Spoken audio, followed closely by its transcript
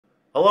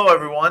Hello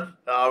everyone.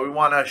 We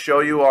want to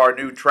show you our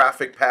new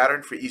traffic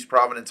pattern for East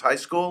Providence High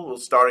School. We're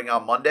starting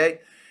on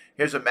Monday.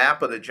 Here's a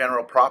map of the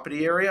general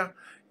property area.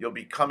 You'll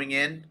be coming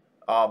in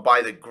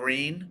by the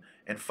green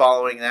and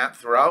following that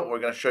throughout. We're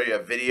going to show you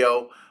a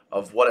video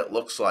of what it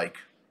looks like.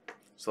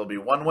 So there'll be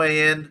one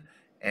way in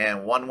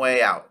and one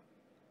way out.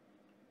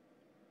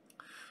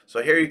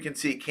 So here you can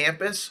see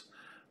campus.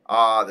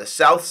 The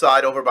south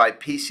side over by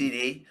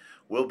PCD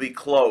will be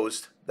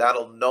closed.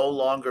 That'll no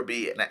longer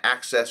be an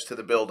access to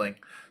the building.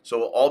 So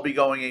we'll all be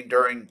going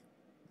in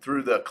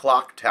through the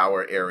clock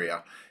tower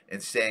area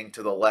and staying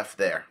to the left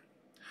there.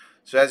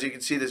 So as you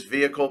can see, this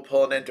vehicle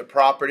pulling into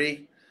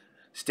property,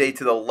 stay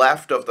to the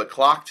left of the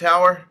clock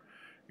tower.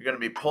 You're going to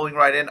be pulling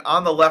right in.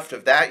 On the left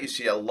of that, you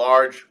see a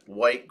large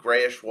white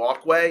grayish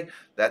walkway.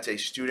 That's a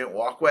student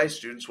walkway.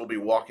 Students will be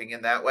walking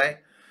in that way.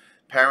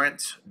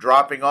 Parents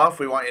dropping off,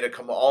 we want you to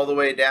come all the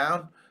way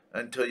down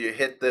until you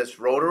hit this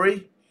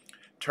rotary.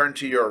 Turn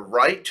to your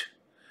right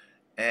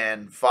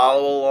and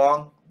follow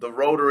along the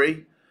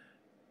rotary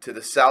to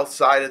the south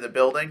side of the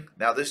building.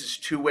 Now this is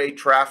two-way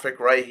traffic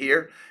right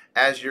here.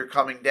 As you're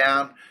coming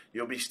down,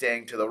 you'll be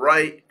staying to the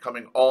right,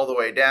 coming all the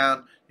way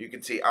down. You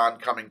can see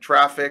oncoming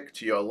traffic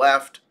to your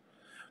left.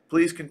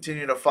 Please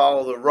continue to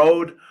follow the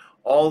road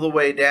all the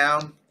way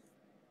down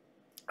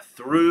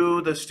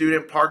through the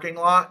student parking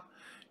lot.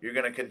 You're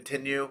going to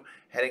continue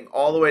heading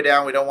all the way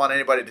down. We don't want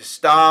anybody to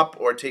stop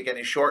or take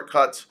any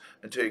shortcuts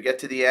until you get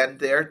to the end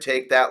there.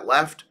 Take that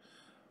left,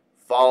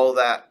 follow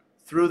that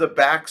through the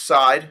back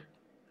side,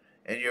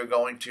 and you're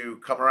going to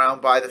come around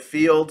by the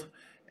field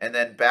and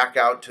then back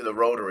out to the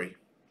rotary.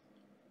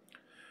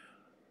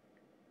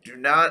 Do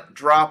not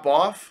drop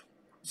off.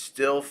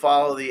 Still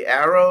follow the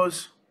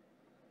arrows.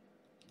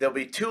 There'll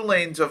be two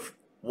lanes of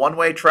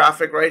one-way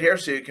traffic right here,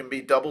 so you can be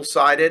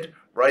double-sided.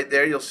 Right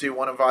there, you'll see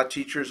one of our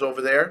teachers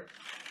over there.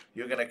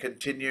 You're going to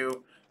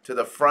continue to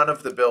the front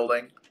of the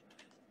building,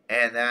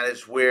 and that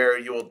is where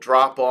you will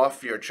drop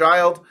off your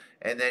child,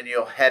 and then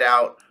you'll head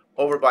out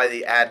over by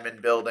the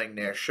admin building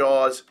near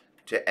Shaw's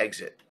to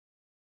exit.